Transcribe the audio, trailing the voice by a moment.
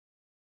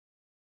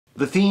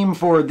The theme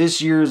for this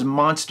year's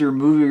monster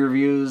movie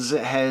reviews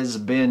has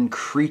been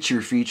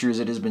creature features.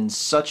 It has been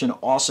such an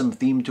awesome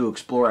theme to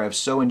explore. I've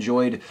so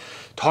enjoyed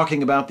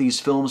talking about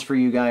these films for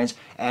you guys.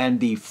 And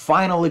the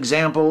final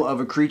example of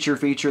a creature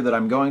feature that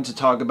I'm going to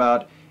talk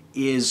about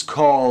is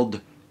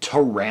called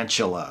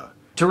Tarantula.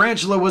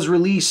 Tarantula was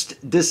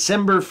released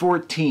December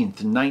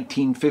 14th,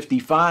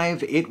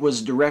 1955. It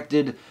was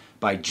directed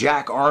by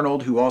Jack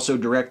Arnold, who also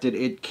directed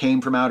It Came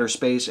from Outer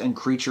Space and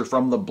Creature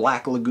from the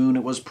Black Lagoon.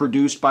 It was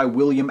produced by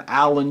William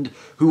Alland,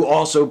 who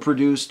also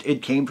produced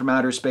It Came from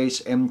Outer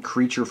Space and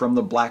Creature from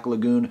the Black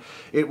Lagoon.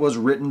 It was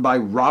written by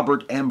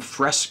Robert M.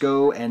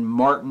 Fresco and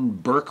Martin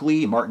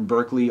Berkeley. Martin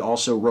Berkeley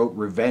also wrote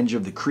Revenge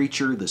of the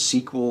Creature, the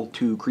sequel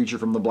to Creature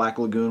from the Black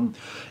Lagoon.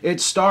 It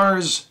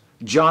stars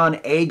John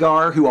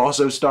Agar, who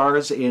also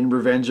stars in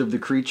Revenge of the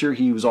Creature.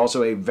 He was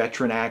also a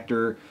veteran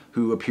actor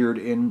who appeared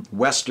in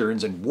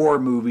westerns and war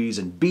movies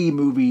and B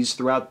movies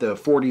throughout the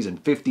 40s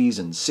and 50s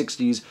and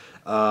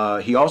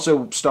 60s. He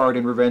also starred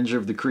in Revenge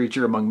of the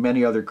Creature, among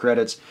many other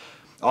credits.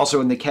 Also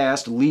in the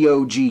cast,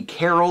 Leo G.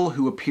 Carroll,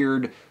 who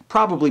appeared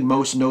probably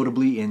most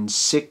notably in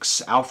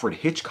 6 Alfred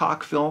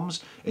Hitchcock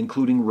films,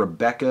 including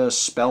Rebecca,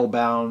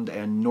 Spellbound,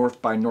 and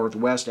North by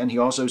Northwest, and he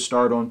also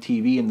starred on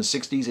TV in the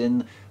 60s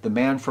in The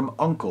Man from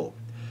U.N.C.L.E.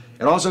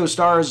 It also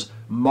stars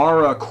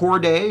Mara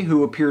Corday,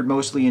 who appeared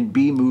mostly in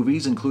B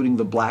movies, including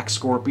The Black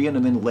Scorpion,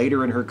 and then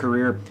later in her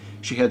career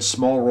she had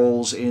small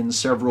roles in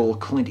several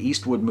Clint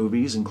Eastwood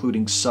movies,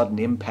 including Sudden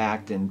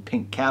Impact and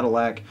Pink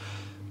Cadillac.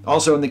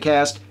 Also in the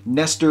cast,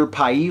 Nestor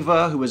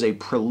Paiva, who is a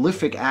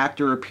prolific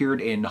actor,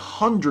 appeared in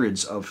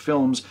hundreds of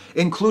films,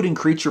 including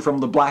Creature from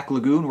the Black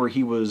Lagoon, where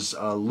he was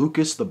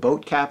Lucas, the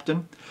boat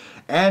captain,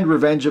 and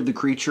Revenge of the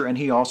Creature, and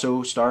he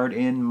also starred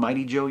in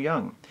Mighty Joe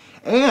Young.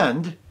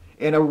 And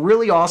in a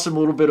really awesome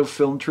little bit of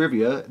film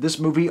trivia, this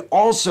movie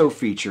also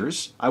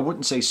features, I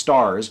wouldn't say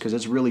stars, because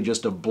it's really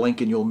just a blink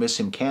and you'll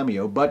miss him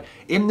cameo, but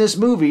in this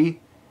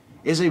movie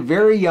is a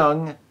very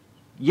young,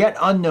 yet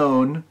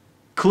unknown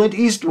Clint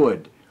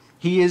Eastwood.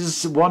 He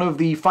is one of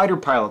the fighter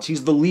pilots.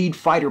 He's the lead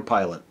fighter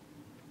pilot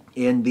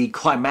in the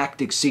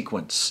climactic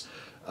sequence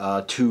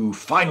to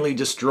finally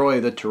destroy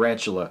the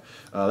tarantula.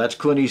 That's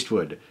Clint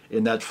Eastwood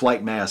in that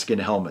flight mask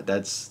and helmet.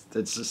 That's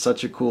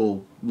such a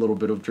cool little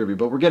bit of trivia,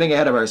 but we're getting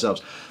ahead of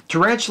ourselves.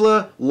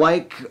 Tarantula,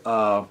 like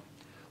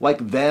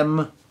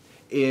Them,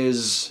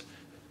 is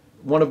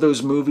one of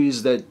those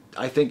movies that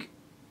I think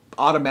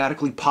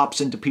automatically pops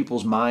into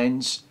people's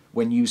minds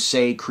when you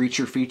say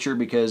creature feature,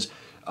 because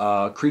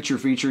creature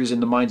features in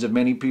the minds of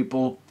many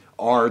people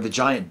are the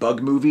giant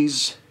bug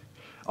movies,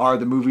 are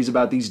the movies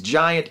about these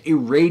giant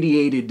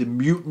irradiated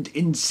mutant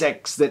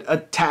insects that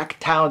attack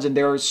towns, and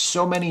there are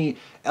so many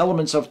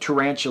elements of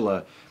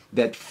Tarantula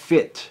that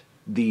fit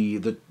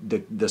the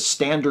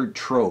standard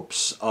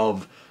tropes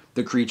of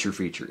the creature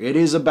feature. It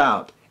is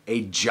about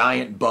a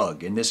giant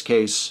bug, in this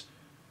case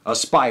a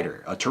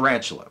spider, a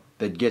tarantula,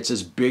 that gets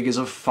as big as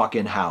a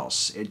fucking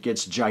house. It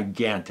gets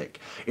gigantic.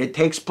 It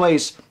takes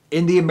place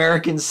in the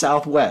American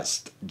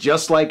Southwest,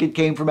 just like It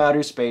Came from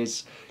Outer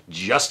Space,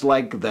 just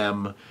like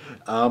Them.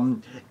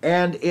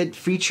 And it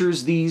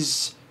features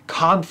these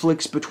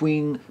conflicts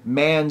between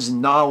man's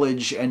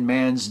knowledge and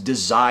man's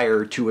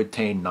desire to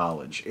attain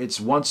knowledge. It's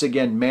once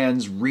again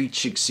man's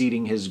reach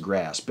exceeding his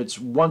grasp. It's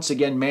once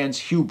again man's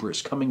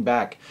hubris coming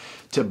back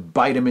to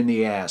bite him in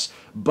the ass.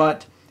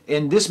 But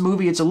in this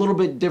movie, it's a little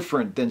bit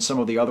different than some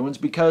of the other ones,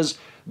 because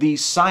the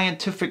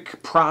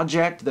scientific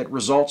project that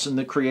results in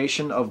the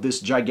creation of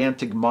this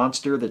gigantic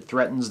monster that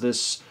threatens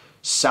this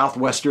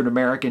southwestern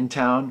American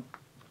town,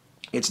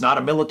 it's not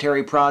a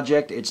military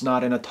project, it's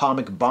not an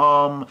atomic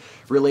bomb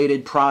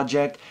related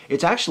project.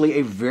 It's actually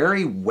a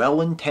very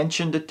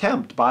well-intentioned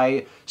attempt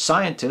by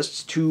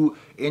scientists to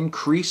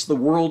increase the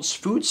world's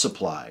food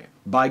supply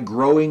by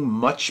growing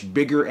much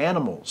bigger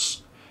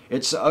animals.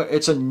 It's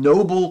a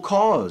noble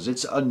cause.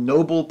 It's a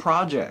noble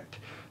project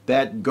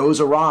that goes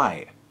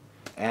awry.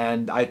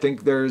 And I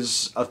think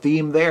there's a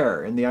theme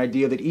there in the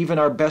idea that even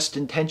our best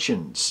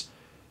intentions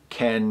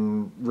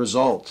can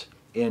result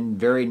in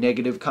very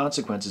negative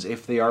consequences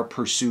if they are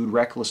pursued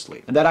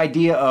recklessly. And that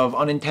idea of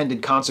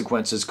unintended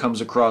consequences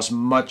comes across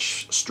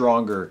much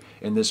stronger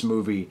in this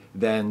movie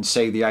than,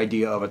 say, the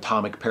idea of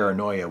atomic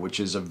paranoia, which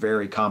is a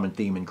very common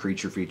theme in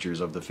creature features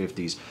of the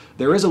 50s.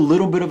 There is a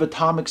little bit of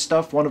atomic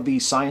stuff. One of the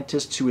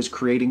scientists who is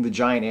creating the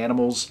giant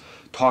animals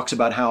talks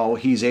about how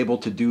he's able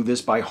to do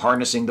this by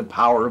harnessing the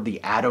power of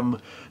the atom.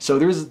 So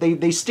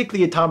they stick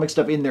the atomic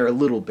stuff in there a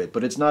little bit,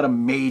 but it's not a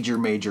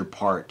major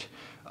part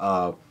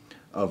of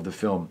the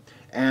film.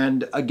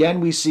 And again,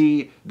 we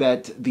see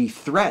that the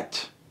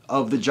threat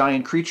of the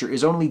giant creature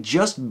is only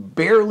just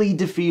barely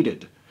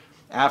defeated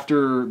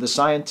after the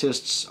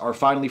scientists are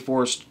finally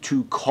forced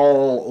to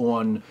call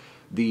on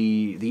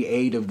the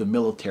aid of the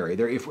military.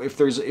 If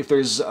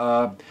there's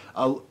a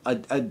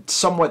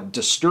somewhat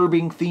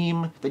disturbing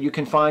theme that you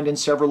can find in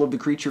several of the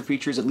creature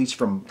features, at least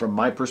from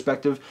my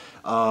perspective,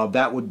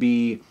 that would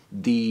be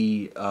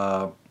the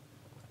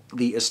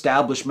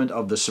establishment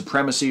of the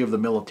supremacy of the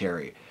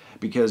military.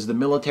 because the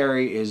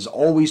military is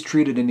always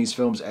treated in these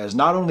films as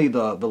not only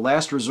the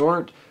last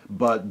resort,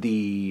 but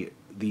the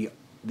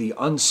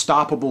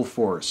unstoppable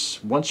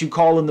force. Once you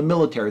call in the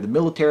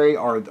military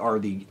are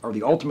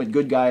the ultimate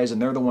good guys,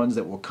 and they're the ones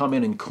that will come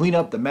in and clean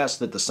up the mess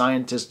that the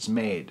scientists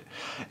made.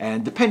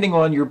 And depending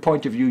on your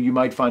point of view, you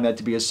might find that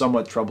to be a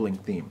somewhat troubling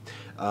theme.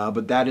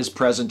 But that is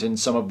present in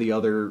some of the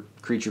other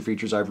creature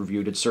features I've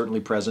reviewed. It's certainly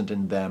present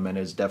in them, and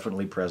is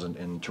definitely present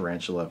in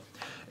Tarantula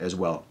as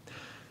well.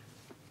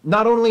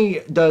 Not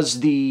only does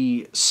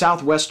the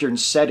southwestern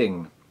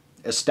setting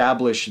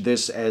establish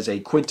this as a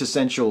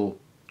quintessential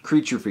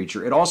creature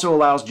feature, it also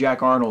allows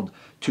Jack Arnold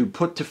to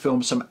put to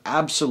film some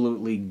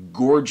absolutely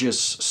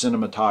gorgeous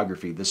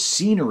cinematography. The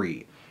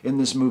scenery in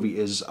this movie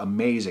is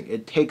amazing.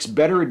 It takes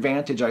better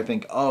advantage, I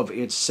think, of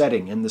its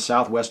setting in the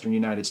southwestern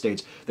United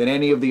States than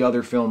any of the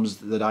other films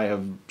that I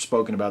have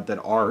spoken about that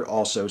are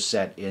also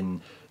set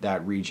in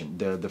that region.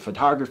 The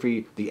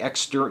photography, the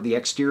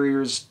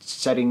exteriors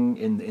setting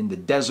in the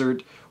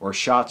desert, or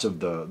shots of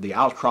the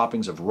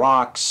outcroppings of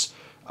rocks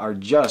are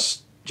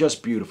just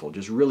beautiful.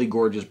 Just really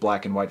gorgeous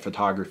black and white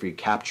photography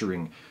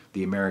capturing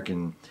the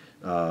American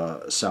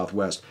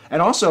Southwest.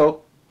 And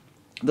also,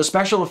 the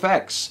special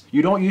effects.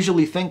 You don't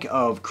usually think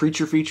of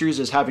creature features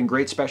as having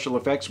great special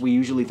effects. We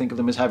usually think of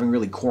them as having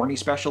really corny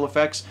special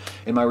effects.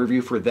 In my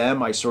review for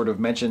them, I sort of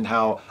mentioned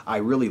how I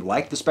really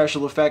like the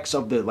special effects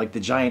of the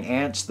giant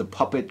ants, the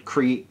puppet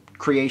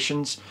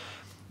creations.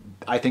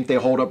 I think they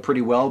hold up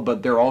pretty well,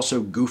 but they're also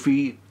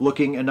goofy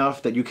looking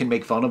enough that you can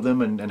make fun of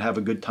them and have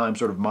a good time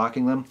sort of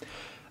mocking them.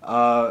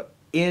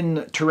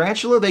 In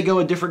Tarantula, they go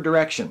a different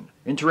direction.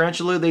 In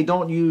Tarantula, they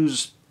don't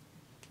use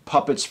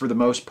puppets for the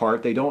most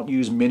part. They don't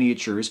use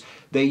miniatures.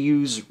 They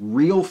use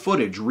real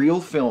footage, real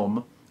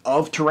film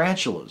of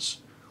tarantulas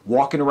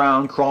walking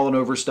around, crawling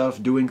over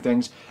stuff, doing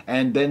things,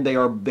 and then they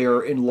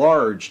are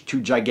enlarged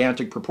to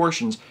gigantic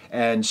proportions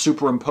and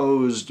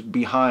superimposed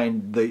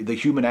behind the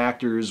human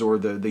actors or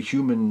the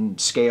human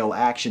scale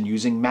action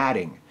using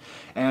matting.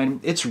 And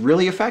it's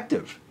really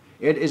effective.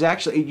 It is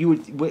actually,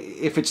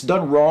 if it's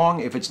done wrong,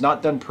 if it's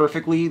not done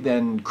perfectly,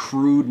 then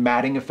crude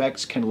matting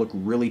effects can look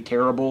really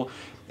terrible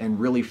and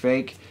really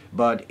fake.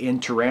 But in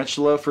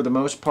Tarantula, for the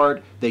most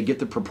part, they get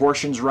the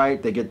proportions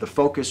right, they get the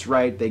focus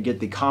right, they get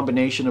the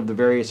combination of the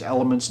various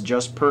elements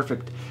just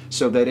perfect,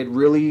 so that it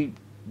really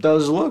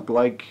does look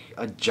like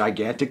a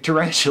gigantic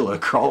tarantula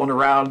crawling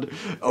around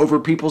over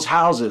people's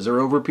houses or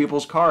over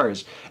people's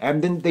cars.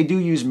 And then they do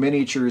use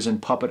miniatures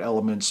and puppet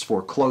elements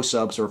for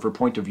close-ups or for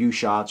point-of-view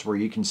shots where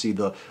you can see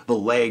the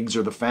legs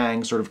or the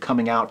fangs sort of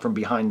coming out from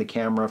behind the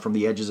camera, from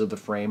the edges of the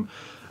frame.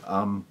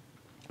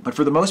 But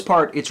for the most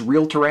part, it's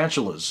real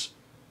tarantulas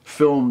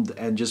filmed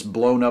and just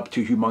blown up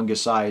to humongous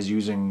size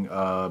using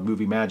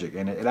movie magic,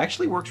 and it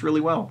actually works really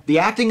well. The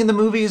acting in the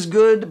movie is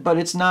good, but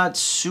it's not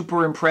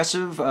super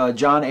impressive.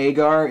 John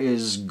Agar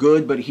is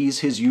good, but he's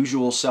his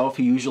usual self.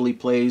 He usually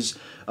plays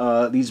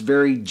these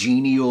very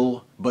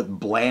genial but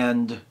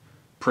bland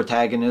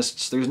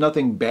protagonists. There's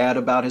nothing bad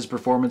about his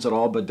performance at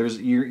all, but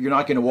you're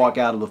not going to walk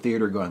out of the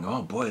theater going,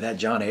 "Oh boy, that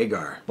John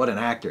Agar, what an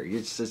actor."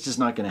 It's just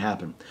not going to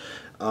happen.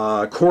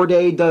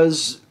 Corday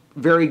does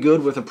very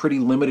good with a pretty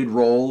limited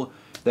role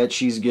that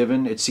she's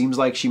given. It seems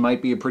like she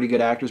might be a pretty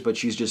good actress, but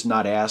she's just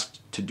not asked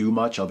to do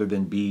much other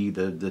than be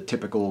the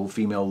typical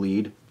female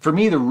lead. For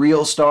me, the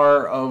real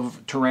star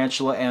of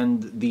Tarantula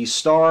and the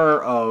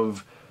star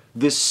of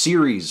this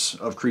series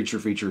of creature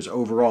features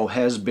overall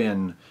has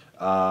been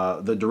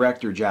the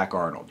director, Jack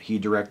Arnold. He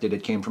directed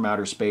It Came from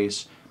Outer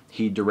Space,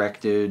 he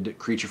directed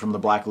Creature from the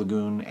Black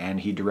Lagoon, and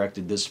he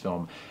directed this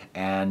film.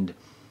 And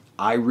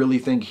I really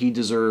think he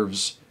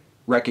deserves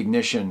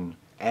recognition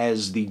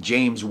as the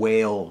James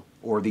Whale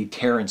or the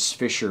Terence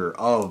Fisher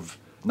of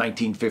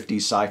 1950s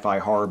sci-fi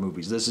horror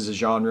movies. This is a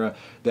genre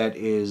that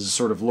is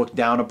sort of looked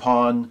down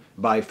upon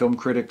by film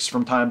critics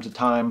from time to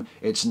time.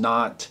 It's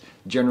not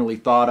generally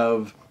thought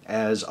of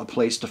as a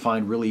place to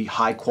find really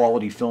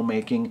high-quality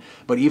filmmaking.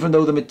 But even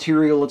though the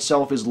material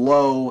itself is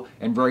low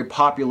and very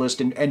populist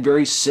and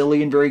very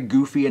silly and very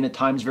goofy and at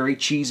times very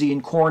cheesy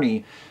and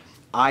corny,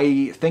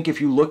 I think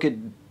if you look at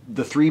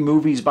the 3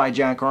 movies by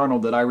Jack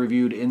Arnold that I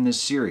reviewed in this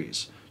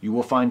series, you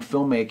will find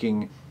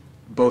filmmaking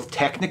both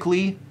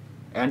technically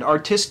and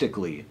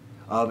artistically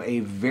of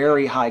a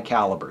very high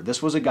caliber.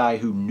 This was a guy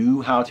who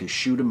knew how to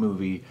shoot a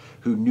movie,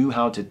 who knew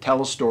how to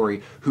tell a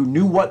story, who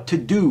knew what to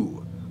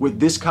do with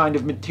this kind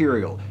of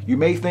material. You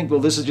may think, well,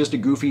 this is just a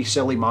goofy,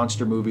 silly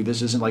monster movie.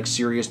 This isn't like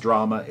serious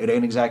drama. It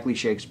ain't exactly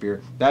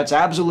Shakespeare. That's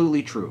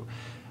absolutely true.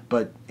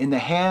 But in the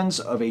hands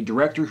of a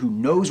director who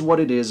knows what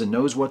it is and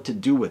knows what to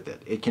do with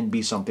it, it can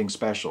be something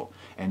special.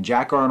 And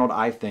Jack Arnold,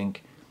 I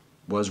think,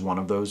 was one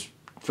of those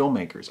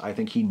filmmakers. I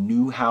think he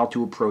knew how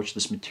to approach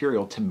this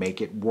material to make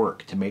it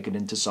work, to make it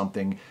into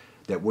something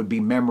that would be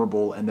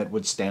memorable and that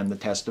would stand the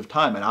test of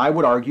time. And I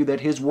would argue that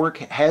his work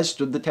has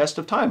stood the test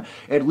of time,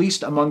 at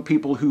least among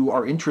people who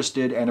are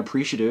interested and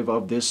appreciative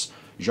of this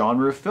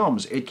genre of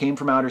films. It Came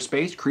from Outer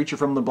Space, Creature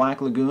from the Black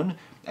Lagoon,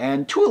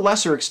 and to a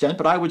lesser extent,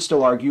 but I would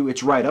still argue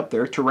it's right up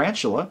there,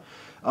 Tarantula,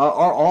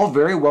 are all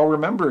very well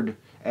remembered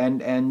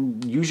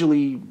and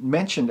usually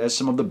mentioned as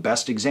some of the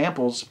best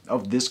examples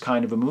of this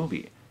kind of a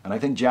movie. And I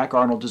think Jack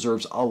Arnold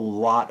deserves a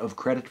lot of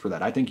credit for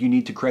that. I think you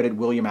need to credit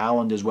William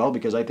Allen as well,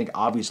 because I think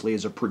obviously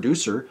as a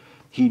producer,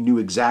 he knew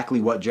exactly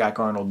what Jack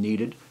Arnold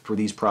needed for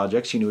these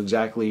projects. He knew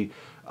exactly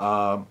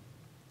how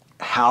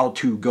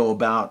to go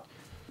about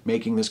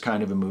making this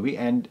kind of a movie.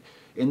 And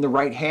in the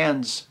right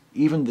hands,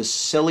 even the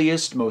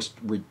silliest, most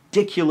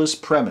ridiculous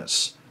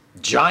premise,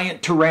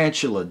 giant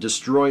tarantula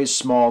destroys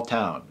small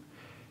town,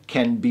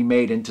 can be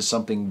made into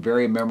something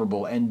very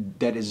memorable and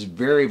that is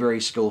very,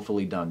 very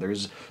skillfully done.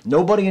 There's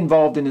nobody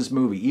involved in this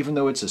movie, even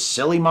though it's a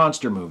silly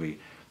monster movie.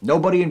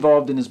 Nobody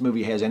involved in this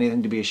movie has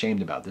anything to be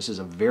ashamed about. This is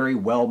a very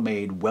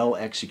well-made,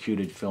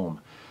 well-executed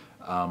film,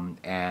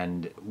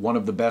 and one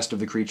of the best of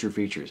the creature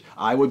features.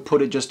 I would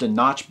put it just a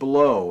notch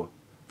below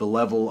the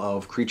level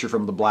of Creature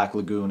from the Black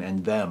Lagoon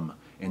and Them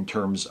in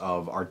terms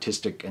of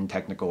artistic and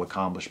technical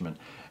accomplishment,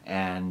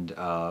 and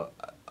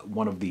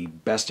one of the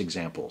best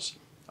examples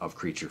of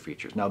creature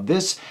features. Now,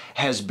 this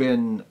has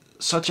been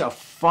such a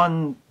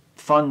fun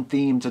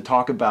theme to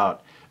talk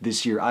about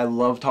this year. I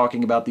love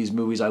talking about these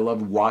movies. I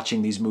love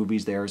watching these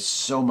movies. They are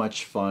so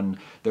much fun.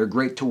 They're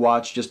great to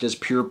watch just as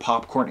pure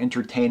popcorn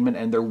entertainment,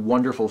 and they're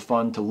wonderful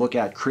fun to look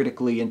at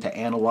critically and to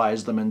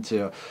analyze them and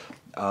to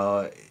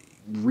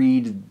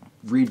read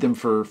them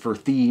for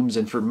themes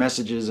and for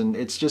messages. And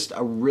it's just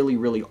a really,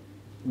 really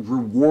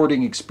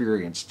rewarding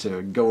experience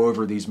to go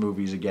over these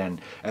movies again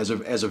as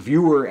a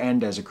viewer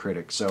and as a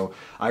critic. So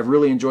I've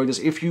really enjoyed this.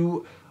 If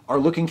you are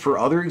looking for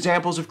other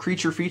examples of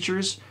creature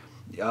features,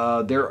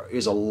 there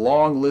is a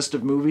long list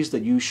of movies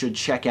that you should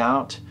check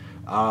out.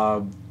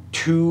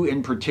 Two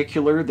in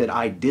particular that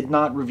I did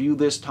not review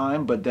this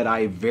time, but that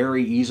I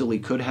very easily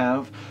could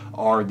have,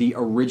 are the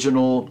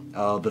original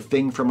The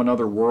Thing from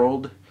Another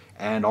World,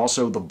 and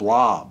also The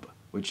Blob,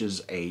 which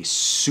is a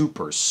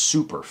super,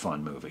 super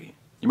fun movie.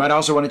 You might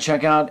also want to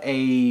check out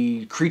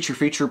a creature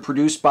feature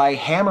produced by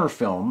Hammer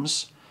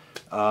Films,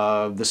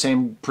 the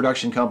same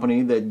production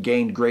company that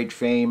gained great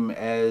fame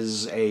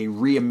as a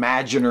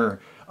reimaginer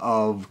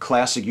of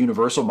classic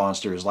Universal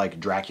monsters like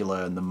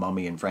Dracula and the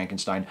Mummy and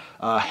Frankenstein.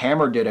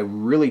 Hammer did a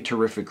really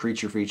terrific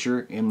creature feature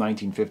in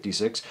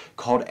 1956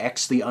 called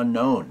X the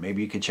Unknown.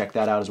 Maybe you could check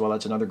that out as well.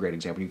 That's another great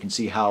example. You can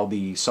see how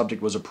the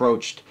subject was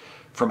approached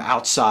from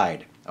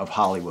outside of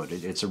Hollywood.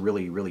 It's a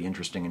really, really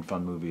interesting and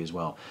fun movie as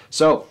well.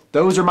 So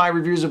those are my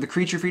reviews of the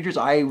creature features.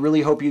 I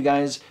really hope you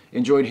guys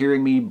enjoyed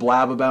hearing me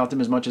blab about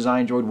them as much as I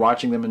enjoyed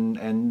watching them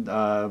and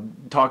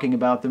talking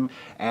about them.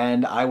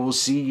 And I will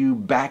see you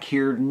back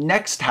here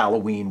next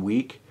Halloween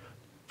week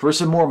for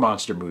some more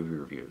monster movie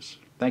reviews.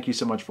 Thank you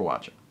so much for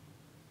watching.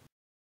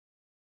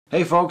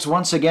 Hey folks,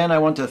 once again I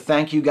want to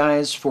thank you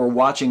guys for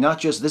watching not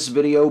just this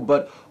video,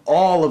 but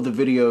all of the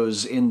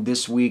videos in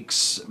this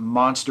week's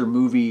monster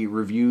movie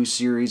review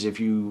series.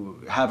 If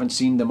you haven't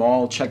seen them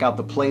all, check out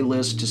the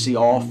playlist to see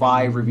all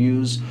 5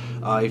 reviews.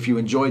 If you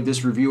enjoyed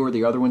this review or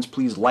the other ones,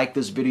 please like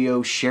this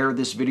video, share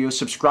this video,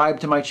 subscribe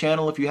to my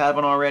channel if you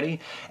haven't already,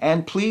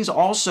 and please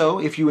also,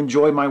 if you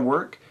enjoy my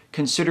work,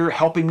 consider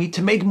helping me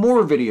to make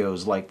more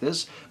videos like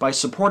this by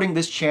supporting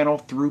this channel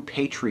through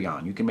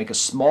Patreon. You can make a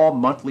small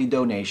monthly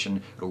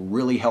donation. It'll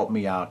really help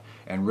me out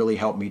and really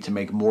help me to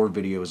make more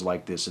videos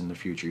like this in the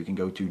future. You can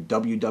go to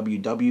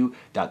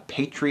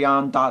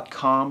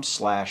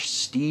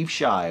www.patreon.com/Steve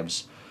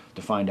Shives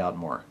to find out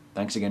more.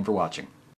 Thanks again for watching.